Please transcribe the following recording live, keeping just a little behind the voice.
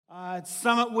It's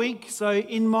Summit Week, so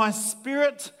in my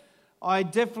spirit, I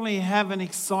definitely have an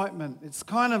excitement. It's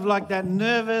kind of like that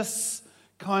nervous,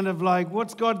 kind of like,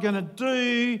 what's God going to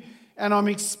do? And I'm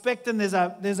expecting there's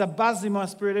a buzz in my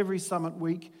spirit every Summit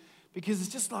Week because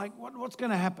it's just like, what's going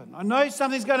to happen? I know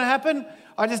something's going to happen.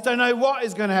 I just don't know what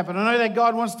is going to happen. I know that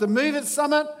God wants to move at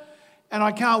Summit, and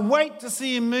I can't wait to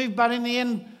see him move. But in the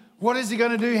end, what is he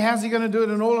going to do? How's he going to do it?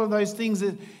 And all of those things,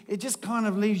 it just kind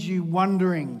of leaves you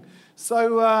wondering.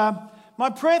 So my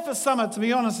prayer for Summit, to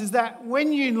be honest, is that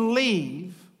when you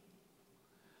leave,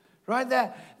 right,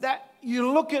 that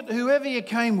you look at whoever you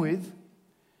came with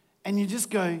and you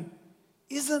just go,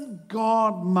 isn't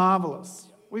God marvelous?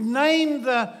 We've named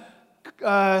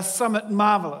the Summit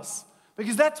Marvelous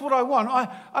because that's what I want.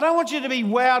 I don't want you to be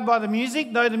wowed by the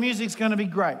music, though the music's going to be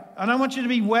great. I don't want you to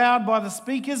be wowed by the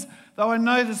speakers, though I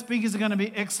know the speakers are going to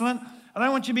be excellent. I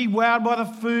don't want you to be wowed by the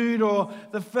food or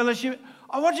the fellowship.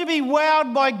 I want you to be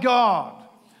wowed by God.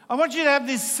 I want you to have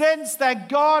this sense that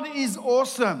God is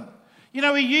awesome. You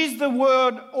know, we use the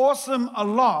word awesome a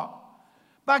lot,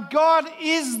 but God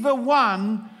is the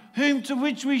one to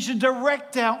which we should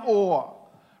direct our awe.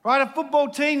 Right? A football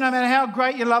team, no matter how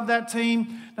great you love that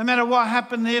team, no matter what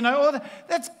happened there,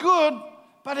 that's good,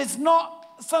 but it's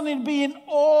not something to be in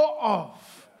awe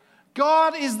of.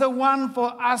 God is the one for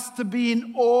us to be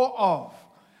in awe of.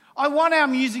 I want our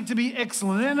music to be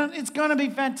excellent, and it's going to be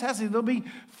fantastic. There'll be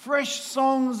fresh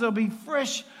songs, there'll be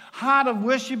fresh heart of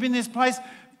worship in this place.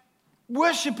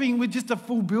 Worshipping with just a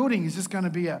full building is just going to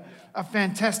be a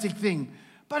fantastic thing.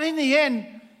 But in the end,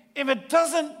 if it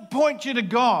doesn't point you to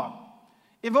God,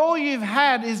 if all you've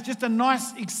had is just a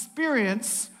nice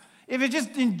experience, if you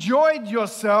just enjoyed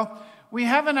yourself, we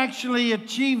haven't actually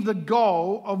achieved the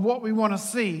goal of what we want to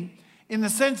see, in the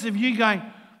sense of you going,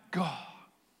 God,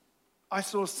 I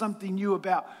saw something new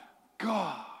about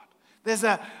God.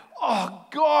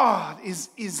 God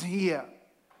is here.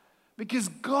 Because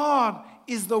God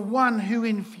is the one who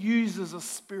infuses a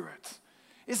spirit.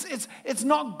 It's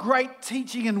not great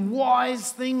teaching and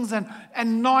wise things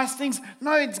and nice things.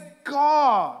 No, it's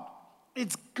God.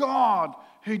 It's God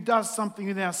who does something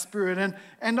in our spirit.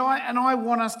 And I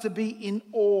want us to be in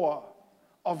awe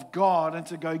of God and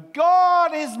to go,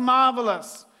 God is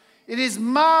marvelous. It is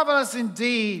marvelous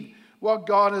indeed what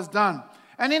God has done.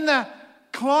 And in the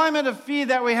climate of fear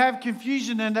that we have,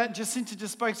 confusion, and that Jacinta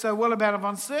just spoke so well about, of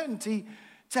uncertainty,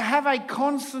 to have a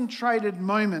concentrated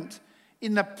moment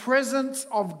in the presence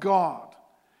of God,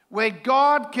 where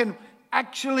God can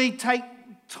actually take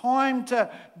time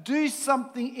to do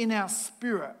something in our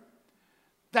spirit,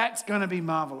 that's going to be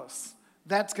marvelous.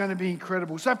 That's going to be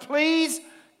incredible. So please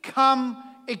come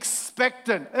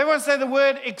expectant. Everyone say the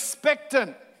word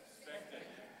expectant.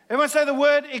 Everyone say the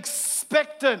word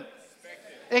expectant.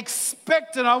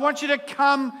 Expectant. I want you to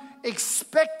come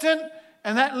expectant,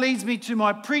 and that leads me to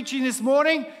my preaching this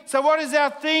morning. So what is our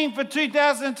theme for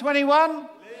 2021? Live.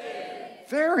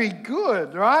 Very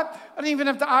good, right? I didn't even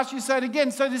have to ask you to say it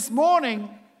again. So this morning,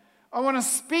 I want to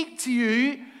speak to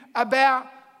you about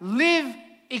live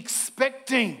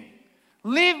expecting.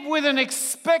 Live with an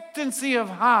expectancy of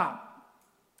heart.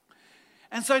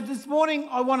 And so this morning,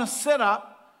 I want to set up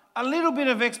a little bit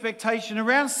of expectation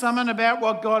around Summit about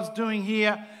what God's doing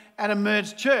here at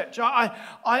Emerge Church.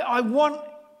 I want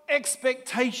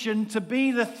expectation to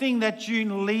be the thing that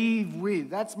you leave with.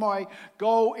 That's my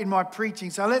goal in my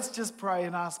preaching. So let's just pray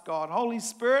and ask God. Holy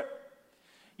Spirit,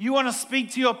 you want to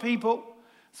speak to your people.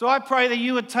 So I pray that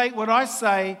you would take what I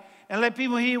say and let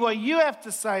people hear what you have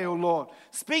to say, oh Lord.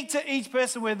 Speak to each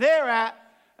person where they're at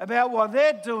about what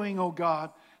they're doing, oh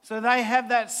God, so they have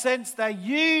that sense that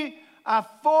you are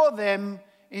for them.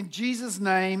 In Jesus'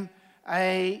 name,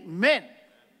 amen.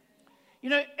 You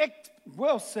know,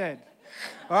 well said.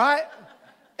 All right?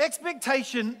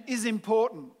 Expectation is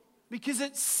important because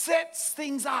it sets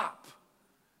things up.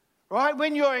 Right?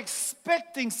 When you're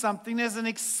expecting something, there's an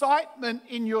excitement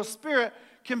in your spirit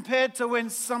compared to when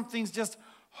something's just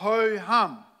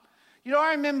ho-hum. You know,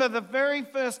 I remember the very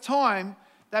first time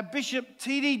that Bishop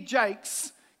T.D.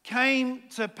 Jakes came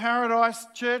to Paradise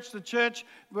Church, the church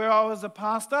where I was a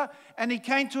pastor, and he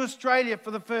came to Australia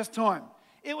for the first time.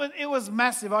 It was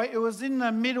massive. It was in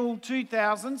the middle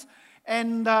 2000s,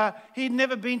 and he'd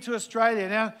never been to Australia.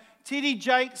 Now, T.D.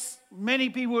 Jakes, many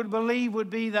people would believe, would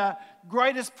be the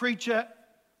greatest preacher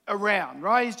around,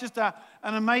 right? He's just an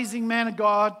amazing man of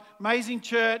God, amazing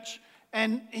church,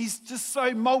 and he's just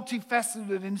so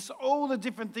multifaceted in all the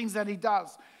different things that he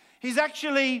does. He's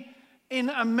actually, in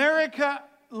America,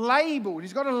 labeled.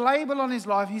 He's got a label on his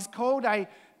life. He's called a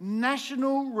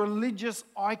national religious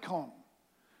icon.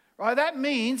 Right? That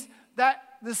means that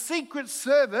the Secret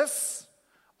Service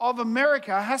of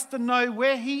America has to know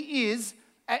where he is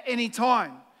at any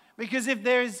time. Because if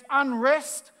there is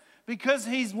unrest, because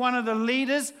he's one of the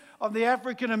leaders of the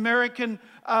African American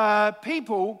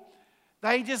people,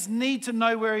 they just need to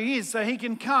know where he is so he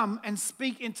can come and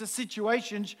speak into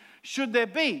situations should there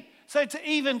be. So to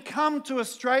even come to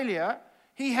Australia,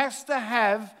 he has to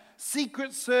have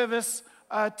Secret Service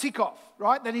tick-off,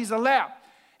 right, that he's allowed.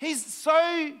 He's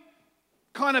so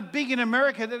kind of big in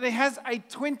America that he has a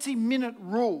 20-minute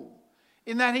rule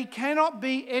in that he cannot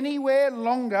be anywhere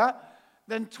longer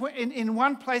than in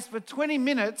one place for 20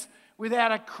 minutes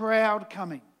without a crowd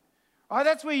coming. Right?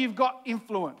 That's where you've got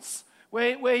influence,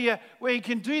 where you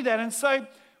can do that. And so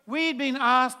we'd been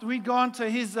asked, we'd gone to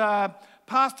his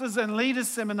pastors and leaders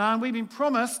seminar, and we've been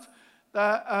promised,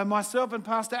 myself and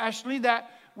Pastor Ashley, that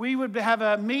we would have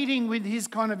a meeting with his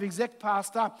kind of exec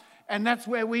pastor, and that's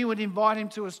where we would invite him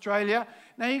to Australia.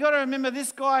 Now, you've got to remember,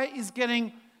 this guy is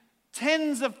getting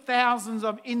tens of thousands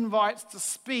of invites to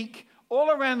speak all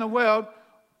around the world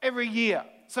every year.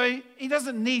 So he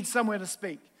doesn't need somewhere to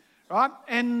speak, right?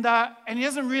 And he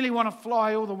doesn't really want to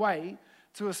fly all the way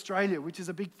to Australia, which is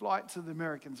a big flight to the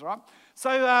Americans, right?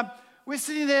 So we're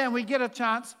sitting there and we get a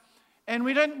chance, and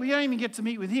we don't even get to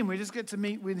meet with him. We just get to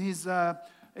meet with his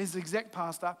exec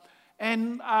pastor,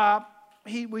 and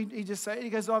he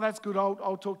goes, oh, that's good.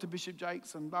 I'll talk to Bishop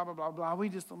Jakes and blah blah blah blah. We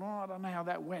just thought, oh, I don't know how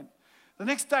that went. The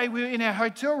next day we were in our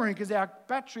hotel room because our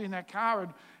battery in our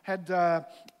car had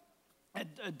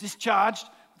discharged.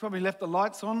 We probably left the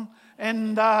lights on,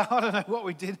 and I don't know what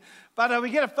we did, but we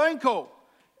get a phone call,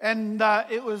 and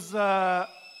it was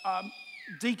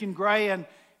Deacon Gray,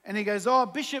 and he goes, oh,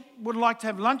 Bishop would like to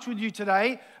have lunch with you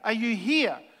today. Are you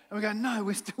here? And we go, no,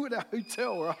 we're still at our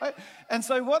hotel, right? And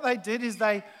so what they did is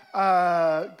they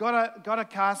got a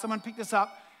car, someone picked us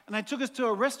up, and they took us to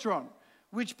a restaurant,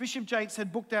 which Bishop Jakes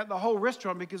had booked out the whole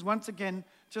restaurant because, once again,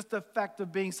 just the fact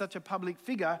of being such a public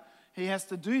figure, he has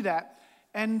to do that.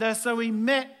 And so we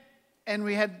met, and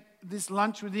we had this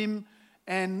lunch with him,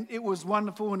 and it was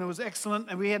wonderful, and it was excellent.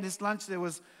 And we had this lunch. There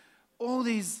was all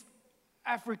these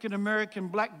African-American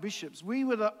black bishops. We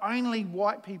were the only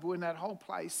white people in that whole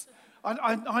place.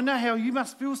 I know how you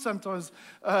must feel sometimes,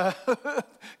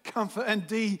 Comfort and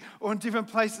Dee, or in different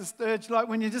places, Sturge, like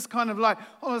when you're just kind of like,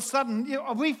 all of a sudden,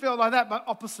 we felt like that, but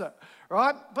opposite,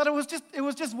 right? But it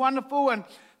was just wonderful, and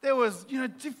there was,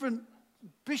 different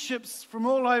bishops from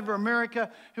all over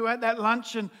America who had that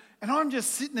lunch, and I'm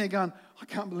just sitting there going, I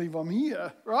can't believe I'm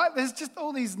here, right? There's just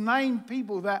all these named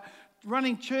people that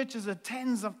running churches of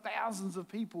tens of thousands of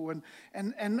people, and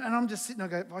I'm just sitting there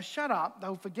going, if I shut up,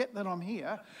 they'll forget that I'm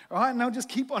here, right? And they'll just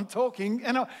keep on talking,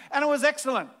 and it was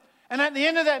excellent. And at the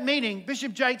end of that meeting,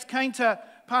 Bishop Jakes came to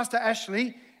Pastor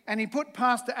Ashley, and he put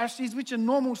Pastor Ashley's, which are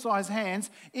normal size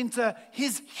hands, into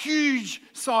his huge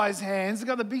size hands. He's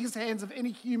got the biggest hands of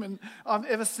any human I've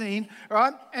ever seen,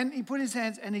 right? And he put his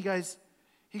hands, and he goes,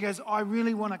 I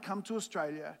really want to come to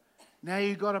Australia. Now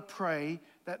you've got to pray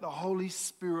that the Holy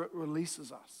Spirit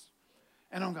releases us.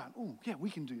 And I'm going, oh, yeah, we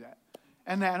can do that.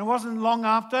 And it wasn't long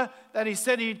after that he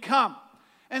said he'd come.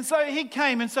 And so he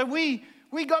came, and so we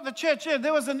got the church there.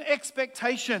 There was an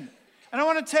expectation. And I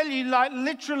want to tell you, like,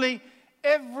 literally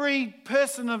every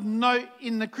person of note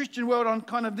in the Christian world on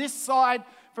kind of this side,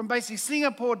 from basically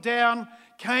Singapore down,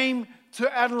 came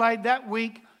to Adelaide that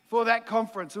week for that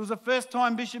conference. It was the first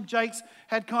time Bishop Jakes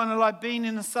had kind of like been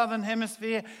in the Southern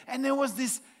Hemisphere, and there was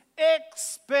this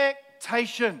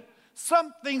expectation.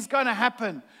 Something's going to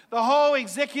happen. The whole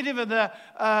executive of the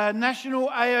National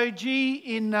AOG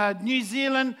in New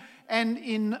Zealand and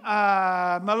in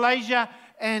Malaysia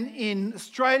and in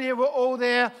Australia were all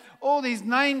there. All these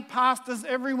named pastors,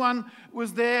 everyone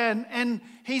was there, and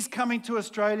he's coming to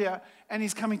Australia, and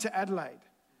he's coming to Adelaide.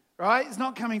 Right? He's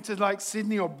not coming to like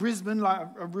Sydney or Brisbane, like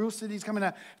a real city. He's coming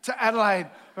to Adelaide,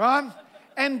 right?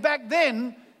 And back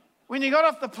then, when you got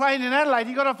off the plane in Adelaide,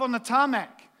 you got off on the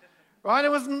tarmac, right? It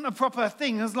wasn't a proper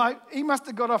thing. It was like, he must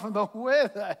have got off and thought, where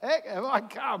the heck have I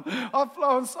come? I've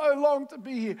flown so long to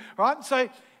be here, right? So,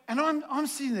 and I'm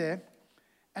sitting there,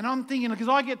 and I'm thinking, because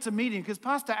I get to meet him, because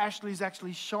Pastor Ashley's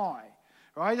actually shy,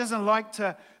 right? He doesn't like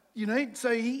to,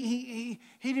 so he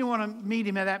didn't want to meet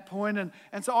him at that point, and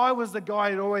so I was the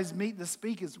guy who'd always meet the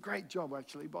speakers. Great job,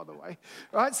 actually, by the way,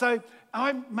 right? So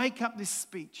I make up this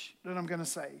speech that I'm going to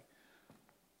say.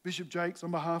 Bishop Jakes,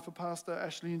 on behalf of Pastor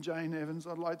Ashley and Jane Evans,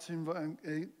 I'd like to invite,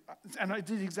 and I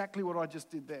did exactly what I just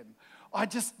did then. I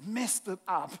just messed it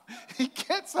up. He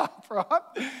gets up, right?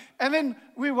 And then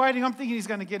we're waiting. I'm thinking he's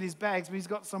going to get his bags, but he's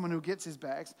got someone who gets his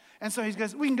bags. And so he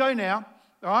goes, we can go now,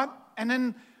 all right? And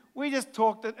then we just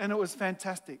talked it, and it was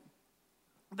fantastic.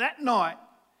 That night,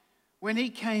 when he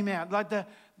came out, like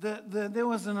there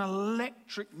was an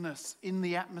electricness in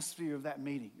the atmosphere of that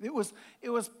meeting. It was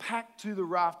packed to the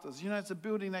rafters. You know, it's a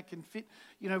building that can fit,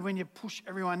 you know, when you push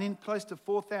everyone in, close to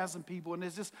 4,000 people, and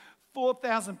there's just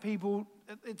 4,000 people.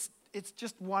 It's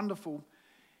just wonderful.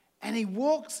 And he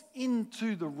walks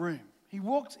into the room. He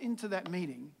walks into that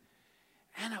meeting,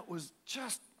 and it was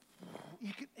just,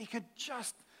 he could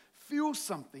just feel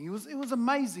something. It was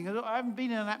amazing. I haven't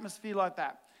been in an atmosphere like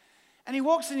that. And he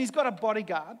walks in, he's got a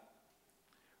bodyguard,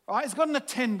 right? He's got an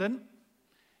attendant,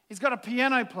 he's got a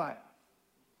piano player,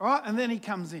 right? And then he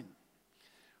comes in,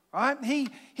 right?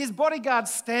 His bodyguard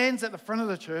stands at the front of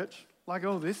the church, like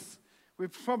all this. We're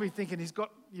probably thinking he's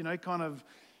got, you know, kind of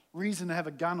reason to have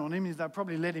a gun on him. They'll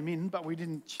probably let him in, but we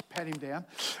didn't pat him down,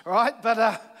 right?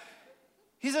 But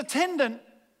his attendant,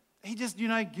 he just, you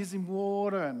know, gives him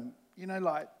water and, you know,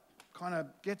 like, kind of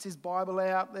gets his Bible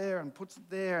out there and puts it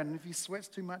there, and if he sweats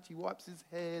too much, he wipes his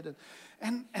head.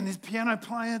 And his piano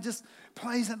player just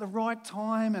plays at the right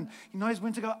time, and he knows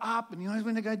when to go up and he knows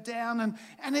when to go down,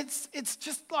 and it's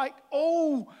just like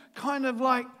all kind of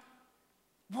like,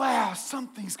 wow,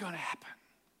 something's going to happen.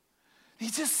 He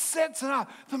just sets it up.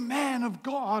 The man of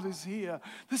God is here.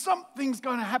 There's something's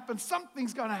going to happen.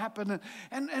 Something's going to happen.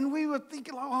 And we were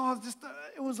thinking, like, oh,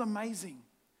 it was amazing.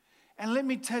 And let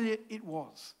me tell you, it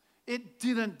was. It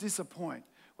didn't disappoint.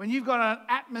 When you've got an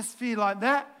atmosphere like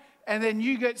that, and then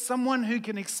you get someone who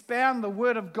can expound the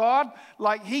word of God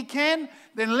like he can,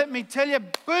 then let me tell you,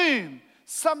 boom,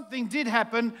 something did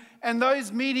happen, and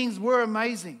those meetings were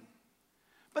amazing.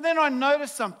 But then I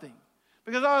noticed something,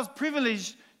 because I was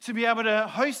privileged to be able to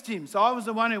host him. So I was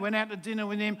the one who went out to dinner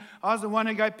with him. I was the one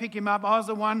who go pick him up. I was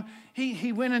the one,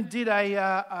 he went and did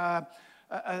a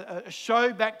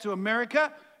show back to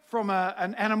America from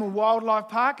an animal wildlife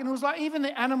park, and it was like even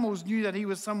the animals knew that he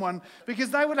was someone, because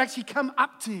they would actually come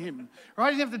up to him,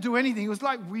 right? He didn't have to do anything. It was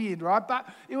like weird, right? But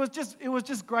it was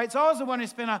just great. So I was the one who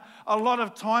spent a lot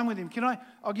of time with him.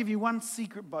 I'll give you one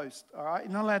secret boast, all right?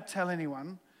 You're not allowed to tell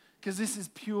anyone, because this is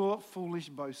pure foolish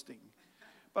boasting.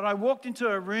 But I walked into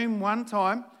a room one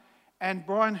time, and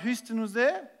Brian Houston was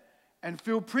there, and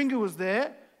Phil Pringle was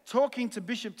there, talking to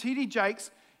Bishop T.D. Jakes,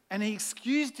 and he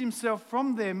excused himself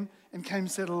from them and came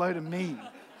and said hello to me.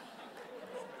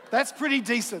 That's pretty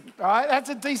decent, all right? That's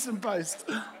a decent boast.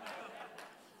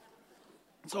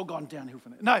 It's all gone downhill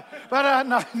from there. No,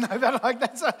 but like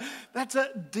that's a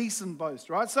decent boast,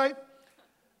 right? So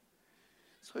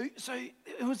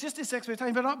it was just this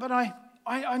expectation, but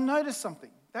I noticed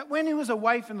something, that when he was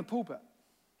away from the pulpit,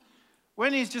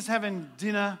 when he's just having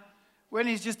dinner, when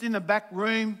he's just in the back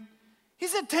room,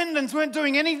 his attendants weren't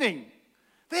doing anything.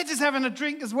 They're just having a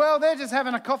drink as well. They're just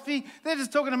having a coffee. They're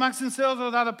just talking amongst themselves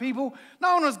with other people.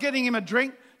 No one was getting him a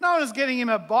drink. No one was getting him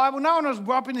a Bible. No one was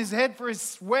wiping his head for his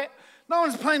sweat. No one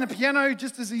was playing the piano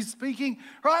just as he's speaking,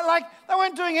 right? Like, they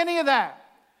weren't doing any of that,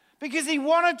 because he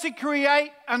wanted to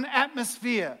create an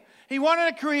atmosphere. He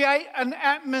wanted to create an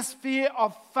atmosphere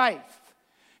of faith.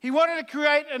 He wanted to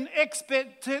create an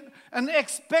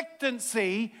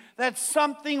expectancy that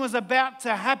something was about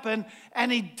to happen,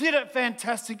 and he did it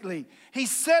fantastically. He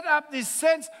set up this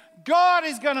sense, God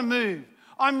is going to move.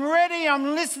 I'm ready,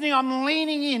 I'm listening, I'm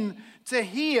leaning in to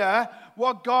hear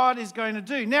what God is going to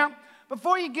do. Now,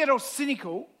 before you get all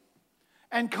cynical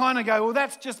and kind of go, well,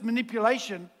 that's just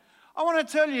manipulation, I want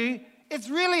to tell you, it's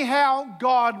really how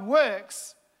God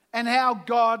works and how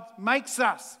God makes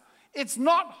us. It's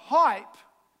not hype.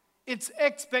 It's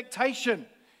expectation.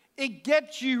 It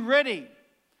gets you ready.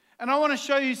 And I want to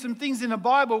show you some things in the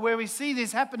Bible where we see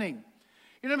this happening.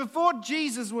 You know, before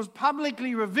Jesus was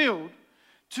publicly revealed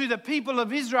to the people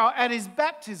of Israel at his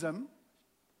baptism,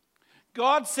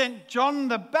 God sent John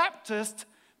the Baptist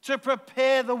to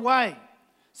prepare the way.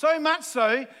 So much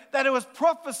so that it was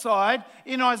prophesied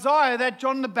in Isaiah that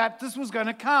John the Baptist was going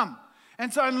to come.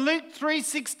 And so in Luke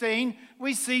 3:16,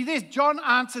 we see this. John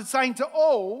answered, saying to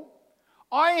all,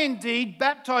 I indeed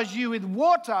baptize you with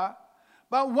water,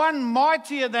 but one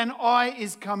mightier than I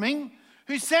is coming,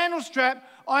 whose sandal strap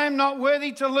I am not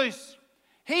worthy to loose.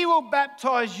 He will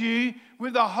baptize you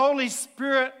with the Holy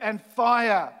Spirit and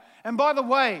fire. And by the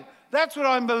way, that's what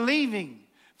I'm believing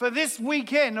for this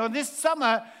weekend or this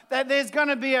summer, that there's going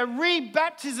to be a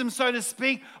re-baptism, so to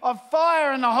speak, of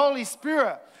fire and the Holy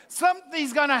Spirit.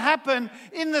 Something's going to happen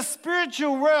in the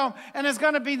spiritual realm, and there's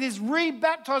going to be this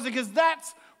re-baptizing, because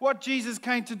that's what Jesus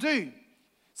came to do.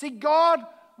 See, God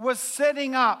was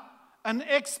setting up an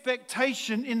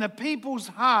expectation in the people's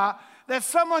heart that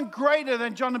someone greater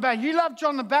than John the Baptist. You love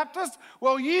John the Baptist?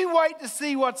 Well, you wait to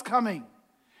see what's coming.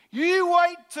 You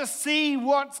wait to see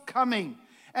what's coming.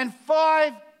 And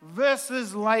 5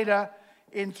 verses later,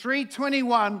 in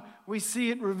 3:21, we see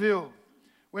it revealed.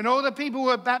 When all the people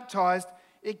were baptized,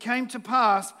 it came to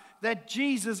pass that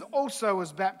Jesus also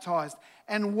was baptized.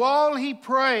 And while he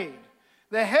prayed,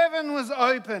 the heaven was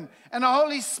open, and the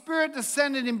Holy Spirit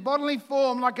descended in bodily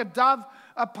form like a dove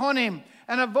upon him.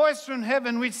 And a voice from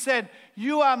heaven which said,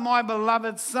 "You are my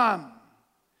beloved Son,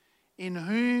 in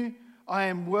whom I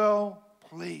am well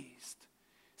pleased."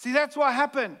 See, that's what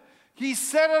happened. He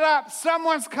set it up.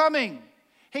 Someone's coming.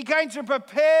 He came to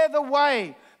prepare the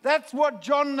way. That's what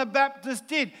John the Baptist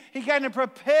did. He came to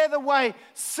prepare the way,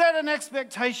 set an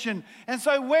expectation. And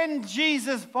so when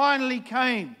Jesus finally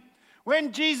came,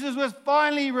 when Jesus was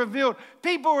finally revealed,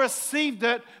 people received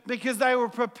it because they were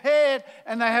prepared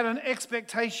and they had an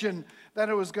expectation that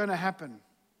it was going to happen.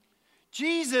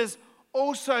 Jesus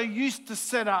also used to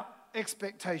set up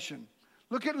expectation.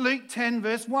 Look at Luke 10,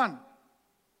 verse 1.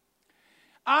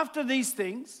 After these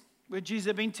things, where Jesus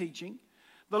had been teaching,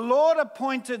 the Lord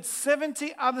appointed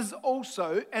 70 others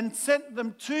also and sent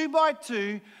them 2 by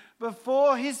 2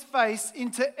 before his face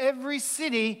into every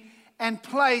city and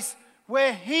place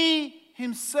where he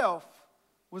himself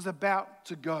was about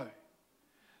to go.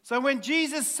 So when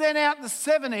Jesus sent out the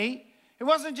 70, it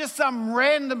wasn't just some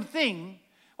random thing.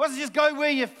 It wasn't just go where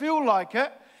you feel like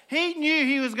it. He knew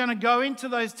he was going to go into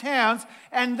those towns,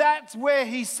 and that's where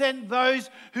he sent those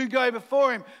who go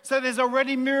before him. So there's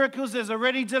already miracles, there's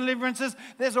already deliverances,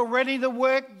 there's already the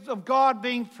work of God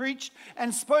being preached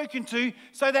and spoken to,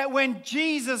 so that when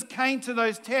Jesus came to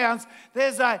those towns,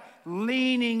 there's a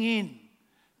leaning in.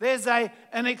 There's an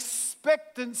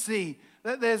expectancy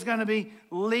that there's going to be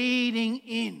leading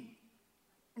in.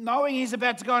 Knowing he's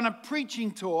about to go on a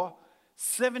preaching tour,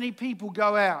 70 people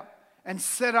go out and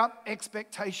set up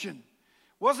expectation.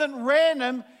 It wasn't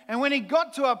random, and when he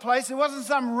got to a place, it wasn't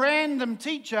some random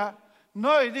teacher.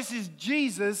 No, this is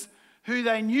Jesus, who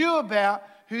they knew about,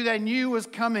 who they knew was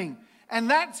coming. And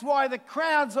that's why the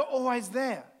crowds are always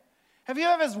there. Have you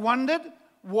ever wondered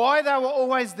why they were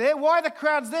always there? Why the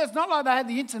crowd's there? It's not like they had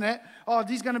the internet. Oh,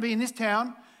 he's going to be in this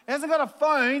town. He hasn't got a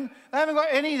phone. They haven't got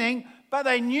anything. But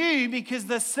they knew because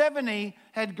the 70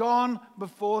 had gone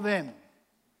before them.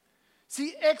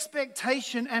 See,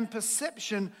 expectation and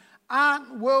perception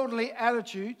aren't worldly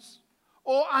attitudes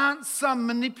or aren't some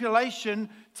manipulation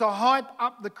to hype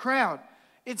up the crowd.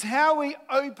 It's how we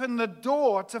open the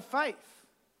door to faith.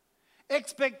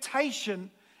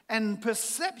 Expectation and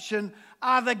perception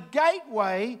are the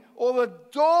gateway or the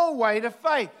doorway to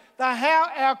faith. They're how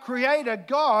our Creator,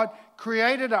 God,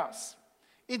 created us.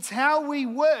 It's how we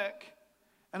work.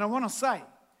 And I want to say,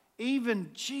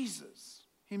 even Jesus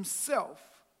himself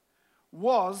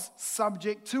was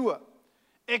subject to it.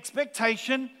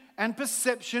 Expectation and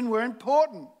perception were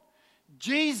important.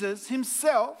 Jesus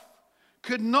himself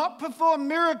could not perform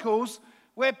miracles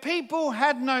where people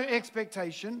had no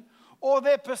expectation or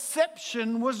their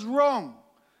perception was wrong.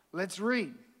 Let's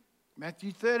read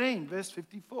Matthew 13, verse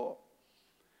 54.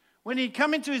 When he'd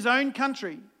come into his own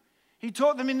country, he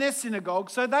taught them in their synagogue,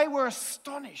 so they were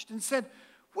astonished and said,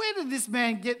 "Where did this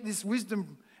man get this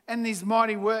wisdom and these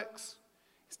mighty works?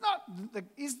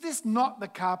 Is this not the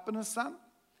carpenter's son?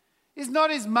 Is not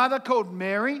his mother called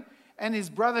Mary, and his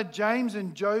brother James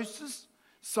and Joseph,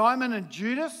 Simon and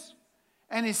Judas?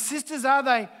 And his sisters, are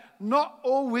they not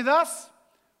all with us?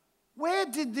 Where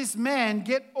did this man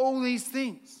get all these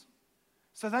things?"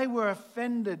 So they were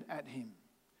offended at him.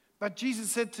 But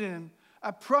Jesus said to them,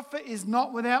 "A prophet is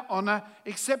not without honor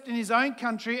except in his own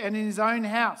country and in his own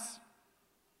house."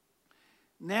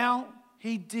 Now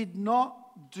he did not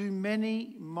do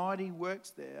many mighty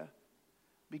works there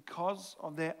because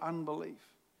of their unbelief.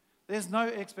 There's no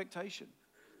expectation.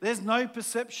 There's no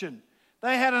perception.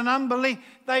 They had an unbelief.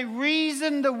 They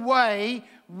reasoned away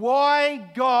why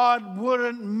God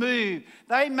wouldn't move.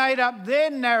 They made up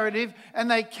their narrative and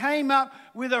they came up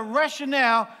with a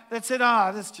rationale that said,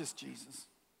 that's just Jesus.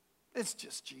 It's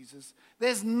just Jesus.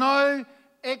 There's no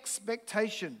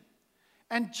expectation.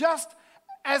 And just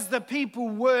as the people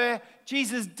were,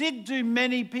 Jesus did do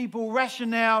many people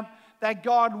rationale that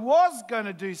God was going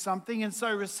to do something and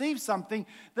so receive something.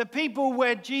 The people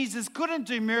where Jesus couldn't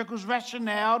do miracles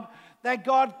rationale that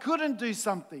God couldn't do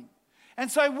something.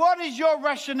 And so what is your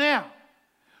rationale?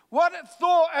 What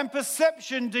thought and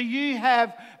perception do you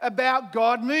have about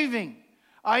God moving?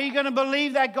 Are you going to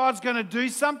believe that God's going to do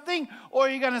something, or are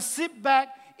you going to sit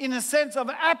back in a sense of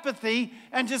apathy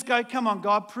and just go, "Come on,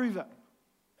 God, prove it.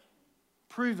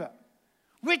 Prove it."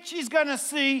 Which is going to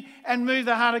see and move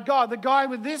the heart of God? The guy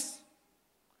with this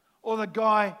or the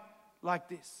guy like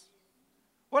this?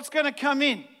 What's going to come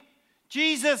in?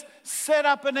 Jesus set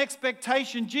up an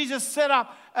expectation. Jesus set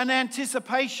up an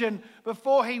anticipation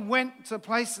before he went to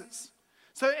places.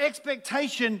 So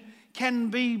expectation can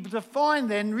be defined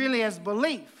then really as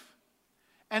belief,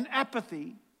 and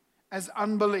apathy as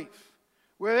unbelief.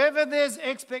 Wherever there's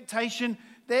expectation,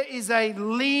 there is a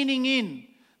leaning in.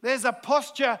 There's a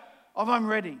posture of I'm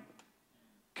ready.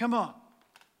 Come on.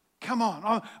 Come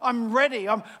on. I'm ready.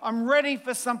 I'm ready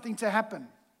for something to happen.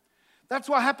 That's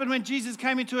what happened when Jesus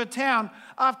came into a town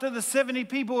after the 70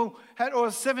 people had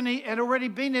already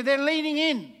been there. They're leaning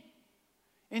in.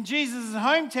 In Jesus'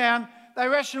 hometown, they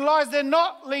rationalized they're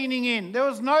not leaning in. There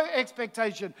was no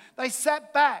expectation. They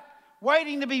sat back,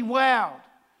 waiting to be wowed.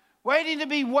 Waiting to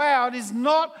be wowed is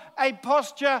not a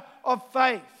posture of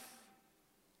faith,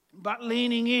 but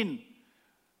leaning in.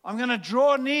 I'm going to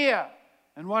draw near.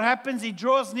 And what happens? He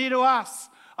draws near to us.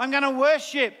 I'm going to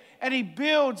worship. And he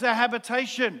builds a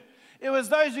habitation. It was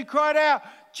those who cried out,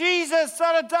 Jesus,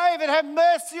 Son of David, have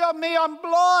mercy on me. I'm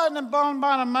blind. And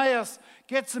Bartimaeus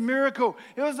gets a miracle.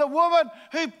 It was a woman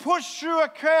who pushed through a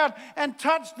crowd and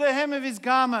touched the hem of his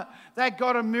garment that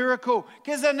got a miracle.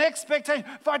 There's an expectation.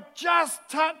 If I just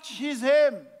touch his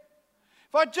hem,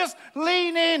 if I just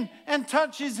lean in and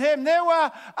touch his hem. There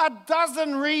were a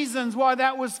dozen reasons why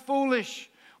that was foolish,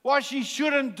 why she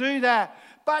shouldn't do that.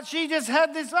 But she just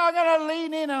had this, I'm going to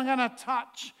lean in and I'm going to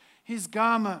touch his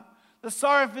garment. The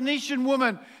Syrophoenician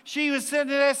woman, she was sitting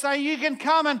there saying, you can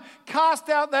come and cast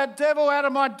out that devil out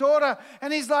of my daughter.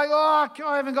 And he's like, oh,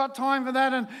 I haven't got time for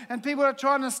that. And people are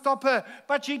trying to stop her.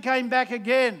 But she came back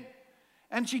again.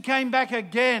 And she came back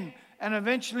again. And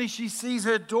eventually she sees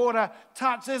her daughter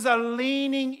touched. There's a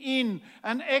leaning in,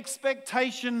 an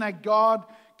expectation that God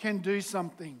can do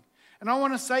something. And I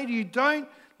want to say to you, don't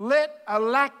let a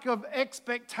lack of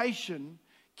expectation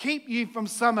keep you from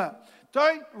summer.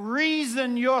 Don't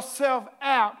reason yourself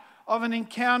out of an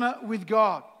encounter with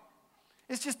God.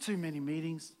 It's just too many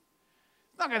meetings.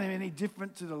 It's not going to be any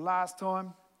different to the last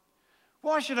time.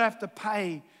 Why should I have to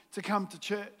pay to come to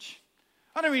church?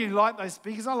 I don't really like those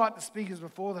speakers. I like the speakers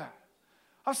before that.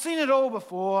 I've seen it all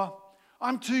before.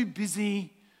 I'm too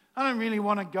busy. I don't really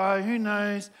want to go. Who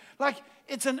knows? Like,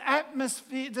 it's an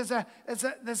atmosphere. There's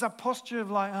a posture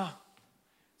of like, oh,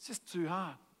 it's just too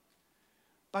hard.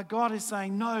 But God is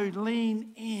saying, no,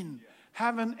 lean in.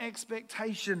 Have an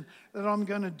expectation that I'm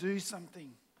going to do something.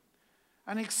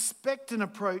 An expectant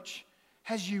approach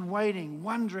has you waiting,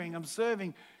 wondering,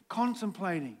 observing,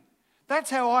 contemplating. That's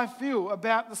how I feel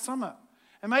about the summer.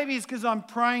 And maybe it's because I'm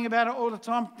praying about it all the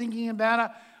time, thinking about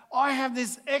it. I have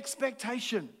this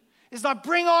expectation. It's like,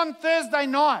 bring on Thursday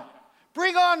night.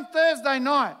 Bring on Thursday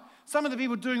night. Some of the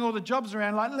people doing all the jobs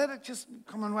around, like, let it just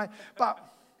come on away. But,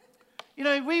 you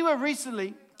know, we were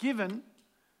recently given,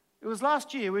 it was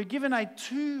last year, we were given a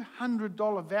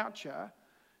 $200 voucher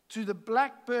to the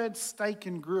Blackbird Steak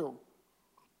and Grill,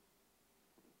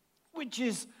 which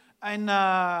is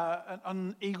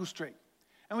on Eagle Street.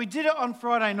 And we did it on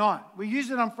Friday night. We used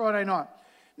it on Friday night.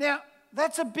 Now,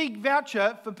 that's a big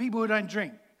voucher for people who don't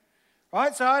drink,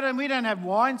 right? So we don't have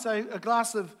wine, so a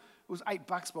glass of, it was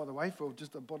 $8, by the way, for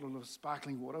just a bottle of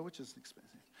sparkling water, which is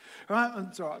expensive, right?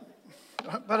 It's all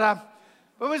right. But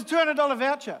it was a $200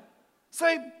 voucher.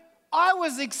 So I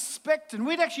was expecting,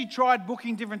 we'd actually tried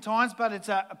booking different times, but it's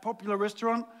a popular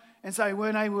restaurant, and so we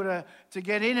weren't able to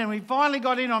get in, and we finally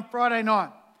got in on Friday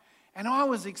night. And I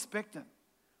was expectant.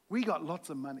 We got lots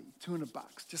of money, $200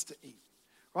 just to eat,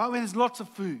 right? When there's lots of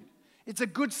food. It's a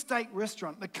good steak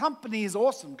restaurant. The company is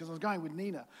awesome because I was going with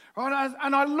Nina, right?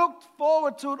 And I looked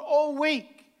forward to it all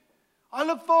week. I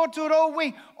looked forward to it all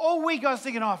week. All week I was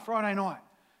thinking, oh, Friday night,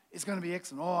 it's going to be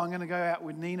excellent. Oh, I'm going to go out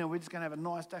with Nina. We're just going to have a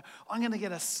nice day. I'm going to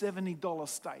get a $70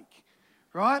 steak,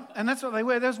 right? And that's what they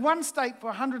were. There's one steak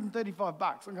for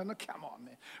 $135. I'm going, no, come on,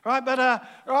 man, right? But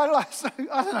right, like, so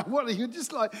I don't know what you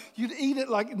just like. You'd eat it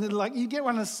like you get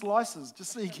one of the slices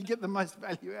just so you can get the most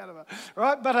value out of it,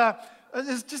 right? But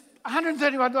it's just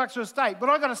 $135 for a steak. But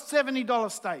I got a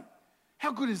 $70 steak.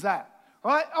 How good is that?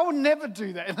 Right? I would never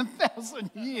do that in 1,000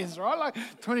 years, right? Like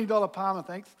 $20 Parma,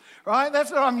 thanks. Right?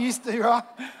 That's what I'm used to, right?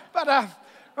 But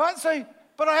right, so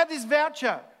but I had this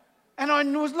voucher and I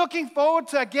was looking forward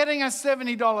to getting a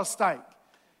 $70 steak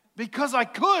because I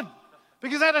could,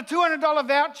 because I had a $200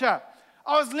 voucher.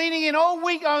 I was leaning in all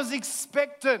week, I was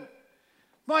expectant.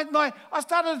 I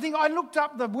started to think, I looked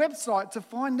up the website to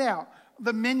find out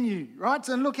the menu, right?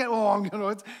 So look at,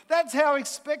 that's how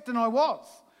expectant I was.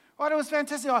 Right, it was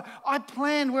fantastic. I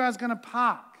planned where I was going to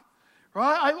park.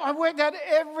 Right? I worked out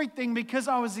everything because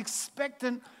I was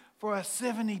expectant for a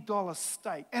 $70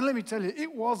 steak. And let me tell you,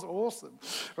 it was awesome.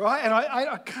 Right? And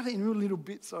I cut it in real little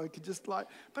bits so I could just but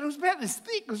it was about this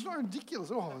thick. It was not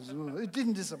ridiculous. It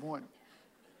didn't disappoint.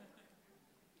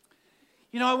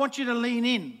 You know, I want you to lean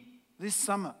in this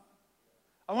summer.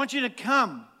 I want you to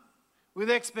come with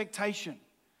expectation.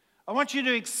 I want you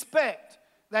to expect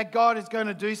that God is going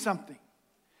to do something.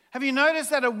 Have you noticed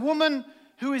that a woman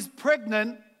who is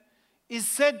pregnant is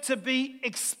said to be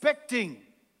expecting?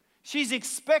 She's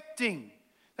expecting.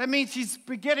 That means she's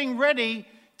getting ready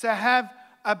to have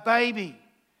a baby.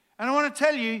 And I want to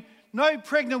tell you, no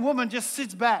pregnant woman just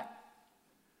sits back,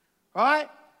 right?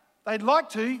 They'd like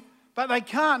to, but they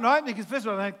can't, right? Because first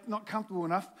of all, they're not comfortable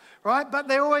enough, right? But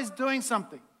they're always doing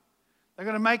something. They've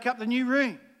got to make up the new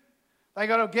room. They've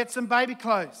got to get some baby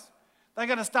clothes. They've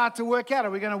got to start to work out.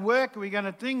 Are we going to work? Are we going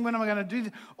to think? When am I going to do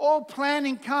this? All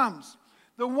planning comes.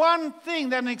 The one thing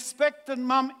that an expectant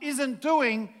mum isn't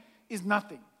doing is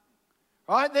nothing,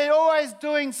 right? They're always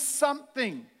doing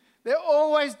something. They're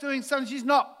always doing something. She's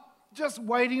not just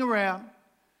waiting around.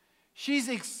 She's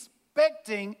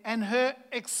expecting, and her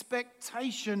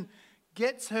expectation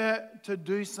gets her to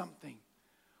do something.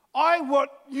 I want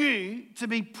you to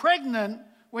be pregnant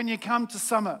when you come to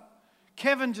summer.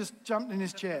 Kevin just jumped in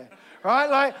his chair, right?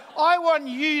 Like, I want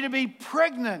you to be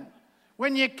pregnant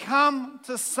when you come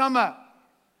to summer.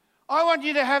 I want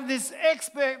you to have this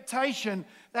expectation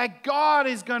that God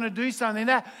is going to do something,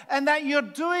 and that you're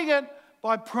doing it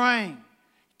by praying,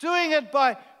 doing it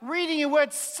by reading your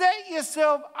word. Set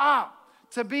yourself up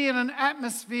to be in an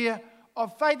atmosphere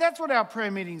of faith. That's what our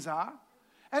prayer meetings are.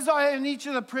 In each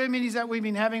of the prayer meetings that we've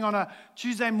been having on a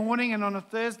Tuesday morning and on a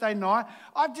Thursday night,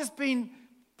 I've just been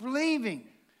believing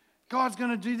God's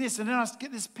going to do this. And then I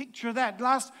get this picture of that.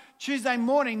 Last Tuesday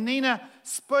morning, Nina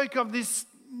spoke of this,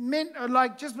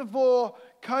 like just before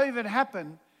COVID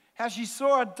happened, how she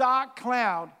saw a dark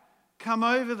cloud come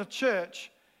over the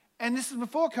church. And this is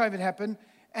before COVID happened.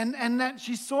 And that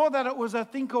she saw that it was a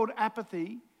thing called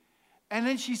apathy. And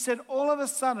then she said, all of a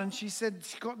sudden, she said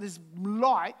she got this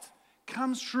light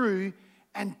comes through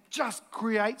and just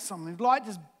creates something. Light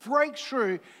just breaks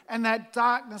through and that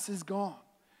darkness is gone.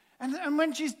 And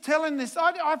when she's telling this,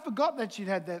 I forgot that she'd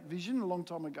had that vision a long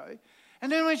time ago.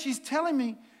 And then when she's telling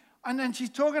me, and then she's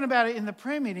talking about it in the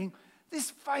prayer meeting, this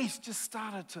face just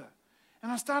started to.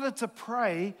 And I started to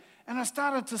pray, and I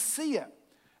started to see it.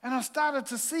 And I started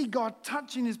to see God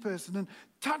touching this person and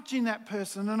touching that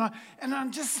person. And I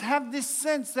just have this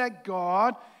sense that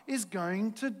God is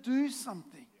going to do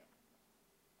something.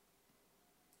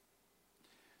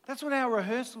 That's what our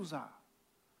rehearsals are.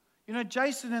 You know,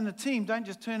 Jason and the team don't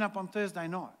just turn up on Thursday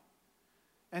night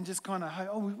and just kind of,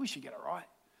 oh, we should get it right.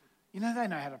 You know, they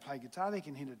know how to play guitar. They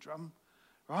can hit a drum,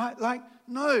 right? Like,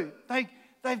 no,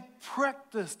 they've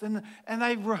practiced and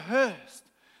they've rehearsed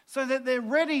so that they're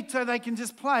ready so they can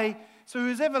just play. So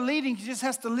who's ever leading just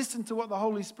has to listen to what the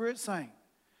Holy Spirit's saying.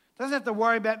 Doesn't have to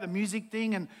worry about the music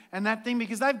thing and that thing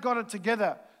because they've got it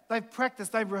together. They've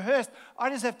practiced. They've rehearsed. I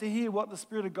just have to hear what the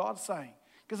Spirit of God's saying.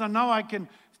 Because I know I can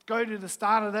go to the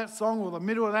start of that song or the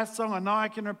middle of that song. I know I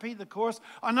can repeat the chorus.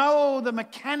 I know all the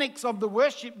mechanics of the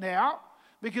worship now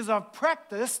because I've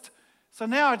practiced. So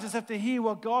now I just have to hear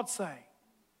what God's saying.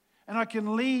 And I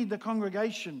can lead the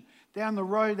congregation down the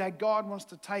road that God wants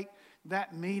to take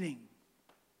that meeting.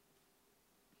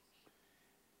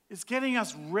 It's getting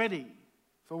us ready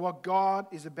for what God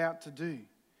is about to do.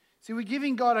 See, we're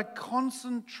giving God a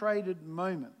concentrated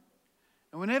moment.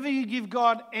 And whenever you give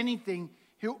God anything,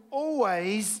 He'll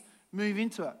always move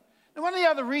into it. Now, one of the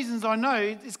other reasons I know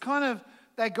is kind of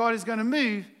that God is going to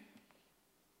move,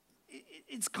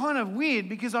 it's kind of weird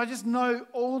because I just know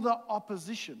all the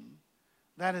opposition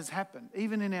that has happened,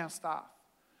 even in our staff.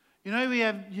 You know, we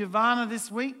have Yvonne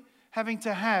this week having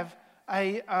to have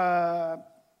a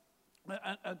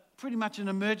pretty much an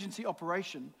emergency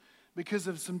operation because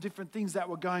of some different things that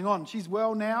were going on. She's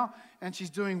well now and she's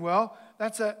doing well.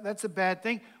 That's a bad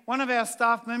thing. One of our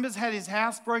staff members had his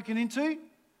house broken into,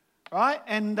 right?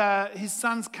 And his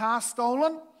son's car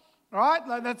stolen, right?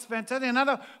 Like, that's fantastic.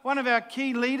 Another one of our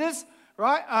key leaders,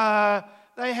 right?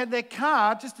 They had their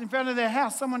car just in front of their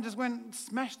house. Someone just went and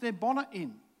smashed their bonnet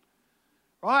in.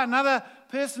 Right? Another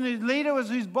person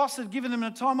whose boss had given them a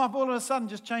time off, all of a sudden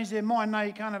just changed their mind. No,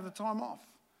 you can't have the time off.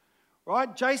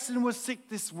 Right? Jason was sick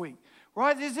this week.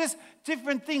 Right? There's just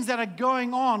different things that are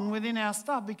going on within our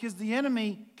stuff because the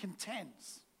enemy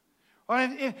contends.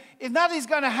 Right? If nothing's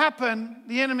going to happen,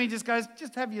 the enemy just goes,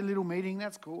 just have your little meeting.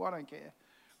 That's cool. I don't care.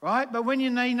 Right? But when he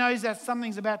knows that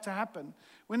something's about to happen,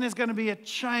 when there's going to be a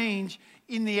change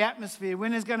in the atmosphere,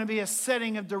 when there's going to be a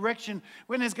setting of direction,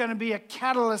 when there's going to be a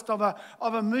catalyst of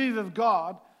a move of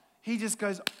God, he just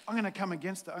goes, I'm going to come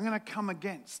against it. I'm going to come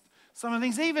against some of the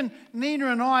things. Even Nina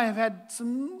and I have had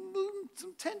some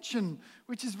tension,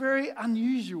 which is very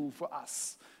unusual for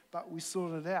us. But we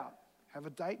sorted it out. Have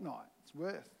a date night. It's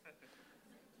worth.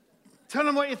 Tell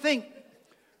them what you think,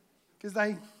 because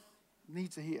they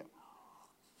need to hear.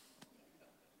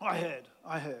 I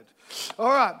heard. All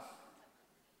right.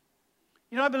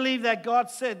 You know, I believe that God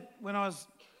said when I was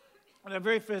at our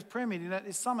very first prayer meeting that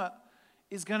this summer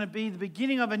is going to be the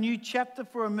beginning of a new chapter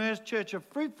for Emerge Church of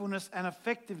fruitfulness and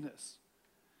effectiveness.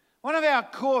 One of our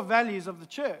core values of the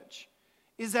church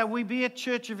is that we be a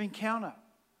church of encounter.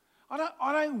 I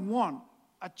don't want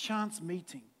a chance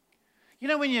meeting. You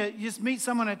know, when you just meet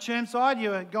someone at Chermside,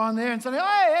 you go on there and say, hey,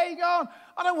 how you going?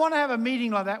 I don't want to have a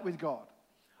meeting like that with God.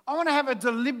 I want to have a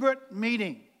deliberate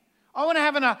meeting. I want to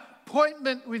have an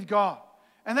appointment with God.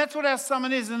 And that's what our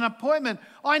summit is, an appointment.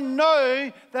 I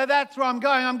know that that's where I'm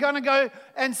going. I'm going to go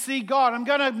and see God. I'm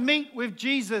going to meet with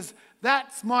Jesus.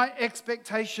 That's my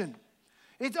expectation.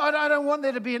 I don't want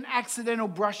there to be an accidental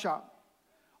brush up.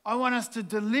 I want us to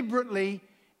deliberately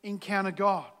encounter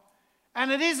God.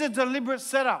 And it is a deliberate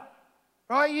setup,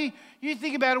 right? You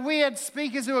think about it. We had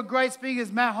speakers who are great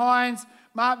speakers, Matt Hines,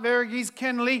 Mark Verghese,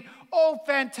 Ken Lee, all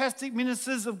fantastic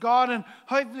ministers of God, and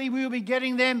hopefully we will be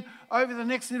getting them over the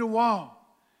next little while.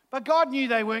 But God knew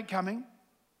they weren't coming.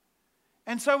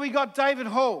 And so we got David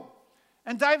Hall.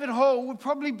 And David Hall would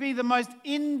probably be the most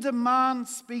in-demand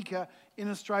speaker in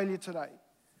Australia today.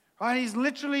 Right? He's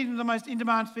literally the most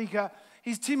in-demand speaker.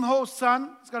 He's Tim Hall's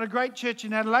son. He's got a great church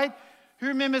in Adelaide. Who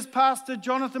remembers Pastor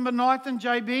Jonathan Benoithan,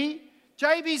 JB?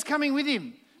 JB's coming with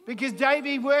him because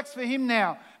JB works for him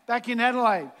now back in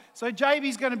Adelaide. So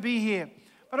JB's going to be here.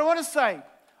 But I want to say,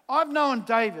 I've known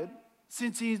David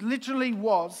since he literally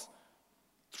was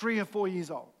 3 or 4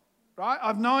 years old, right?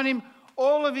 I've known him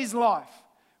all of his life,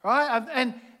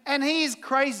 right? And he is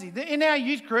crazy. In our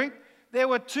youth group, there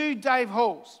were 2 Dave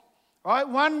Halls, right?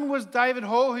 One was David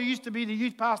Hall, who used to be the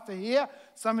youth pastor here.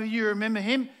 Some of you remember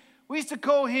him. We used to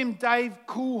call him Dave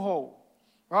Cool Hall,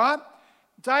 right?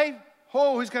 Dave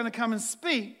Hall, who's going to come and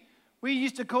speak, we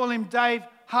used to call him Dave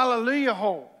Hallelujah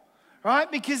Hall, right?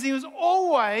 Because he was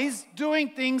always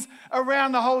doing things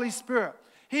around the Holy Spirit.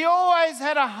 He always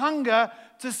had a hunger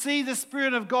to see the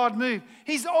Spirit of God move.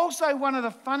 He's also one of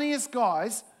the funniest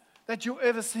guys that you'll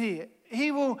ever see.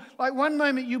 He will, like one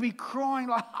moment you'll be crying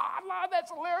like, Lord,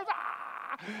 that's hilarious.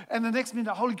 And the next minute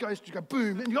the Holy Ghost will go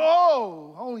boom. And you go,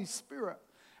 oh, Holy Spirit.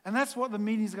 And that's what the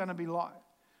meeting's going to be like.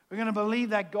 We're going to believe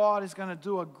that God is going to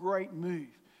do a great move.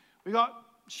 We got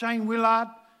Shane Willard,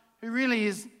 who really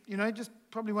is, just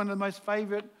probably one of the most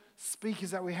favourite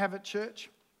speakers that we have at church.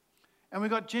 And we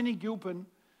got Jenny Gilpin,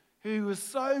 who was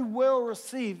so well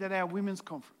received at our women's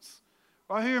conference.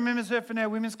 Right? Who remembers her from our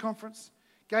women's conference?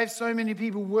 Gave so many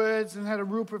people words and had a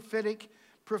real prophetic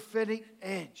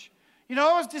edge.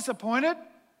 I was disappointed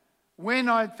when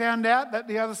I found out that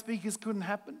the other speakers couldn't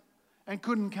happen and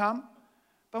couldn't come.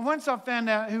 But once I found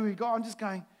out who we got, I'm just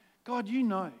going, God, you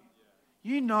know.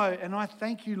 You know, and I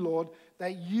thank you, Lord,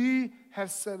 that you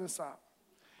have set us up.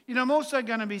 I'm also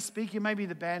going to be speaking. Maybe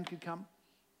the band could come.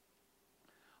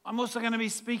 I'm also going to be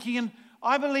speaking, and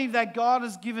I believe that God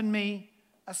has given me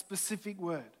a specific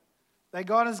word. That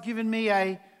God has given me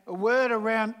a word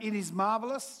around it is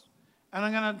marvelous, and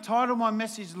I'm going to title my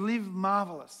message, Live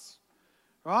Marvelous.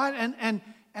 Right? And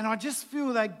I just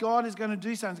feel that God is going to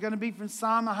do something. It's going to be from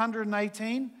Psalm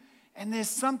 118, and there's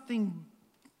something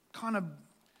kind of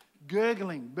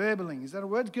burbling. Is that a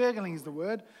word? Gurgling is the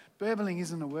word. Burbling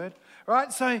isn't a word.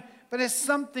 Right? But there's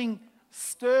something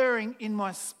stirring in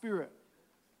my spirit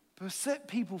to set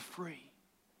people free.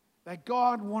 That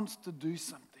God wants to do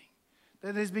something.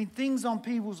 That there's been things on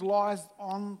people's lives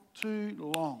on too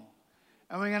long.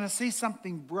 And we're going to see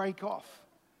something break off.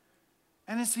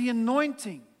 And it's the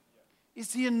anointing.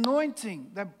 It's the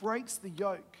anointing that breaks the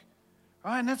yoke.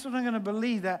 Right? And that's what I'm going to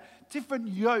believe, that different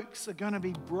yokes are going to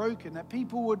be broken, that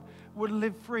people would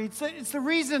live free. It's the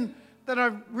reason that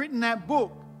I've written that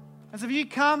book. And so if you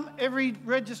come, every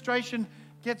registration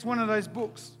gets one of those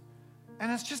books.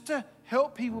 And it's just to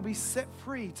help people be set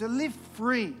free, to live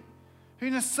free.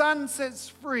 Whom the Son sets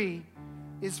free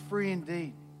is free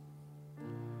indeed.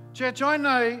 Church, I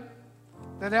know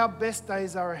that our best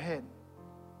days are ahead.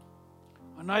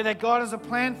 I know that God has a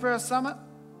plan for our summit.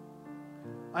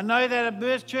 I know that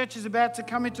Emerge Church is about to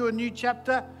come into a new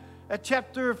chapter, a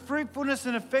chapter of fruitfulness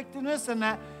and effectiveness, and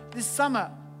that this summit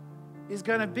is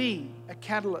going to be a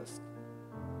catalyst.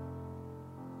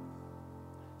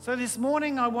 So this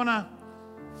morning I want to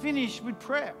finish with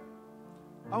prayer.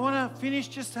 I want to finish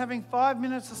just having 5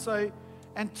 minutes or so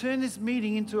and turn this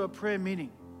meeting into a prayer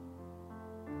meeting.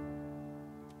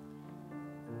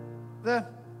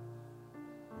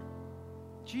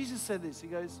 Jesus said this, he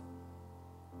goes,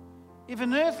 if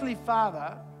an earthly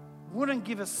father wouldn't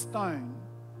give a stone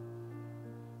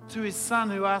to his son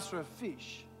who asked for a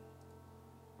fish,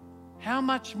 how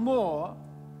much more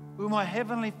will my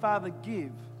heavenly Father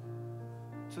give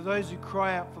to those who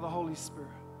cry out for the Holy Spirit.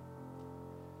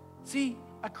 See,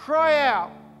 a cry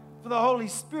out for the Holy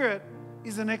Spirit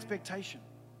is an expectation.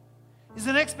 It's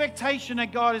an expectation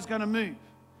that God is going to move.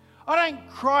 I don't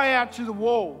cry out to the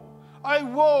wall. Oh,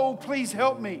 wall, please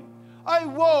help me. Oh,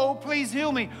 wall, please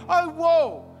heal me. Oh,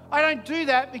 wall. I don't do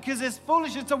that because it's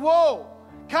foolish. It's a wall.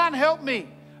 Can't help me.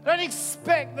 I don't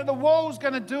expect that the wall's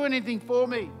going to do anything for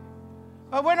me.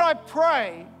 But when I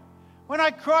pray, when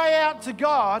I cry out to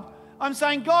God, I'm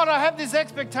saying, God, I have this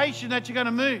expectation that you're going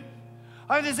to move.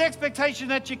 I have this expectation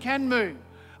that you can move.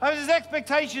 I have this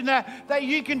expectation that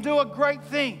you can do a great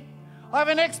thing. I have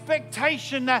an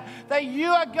expectation that you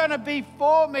are going to be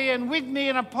for me and with me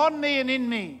and upon me and in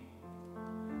me.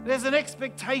 There's an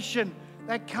expectation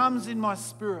that comes in my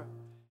spirit.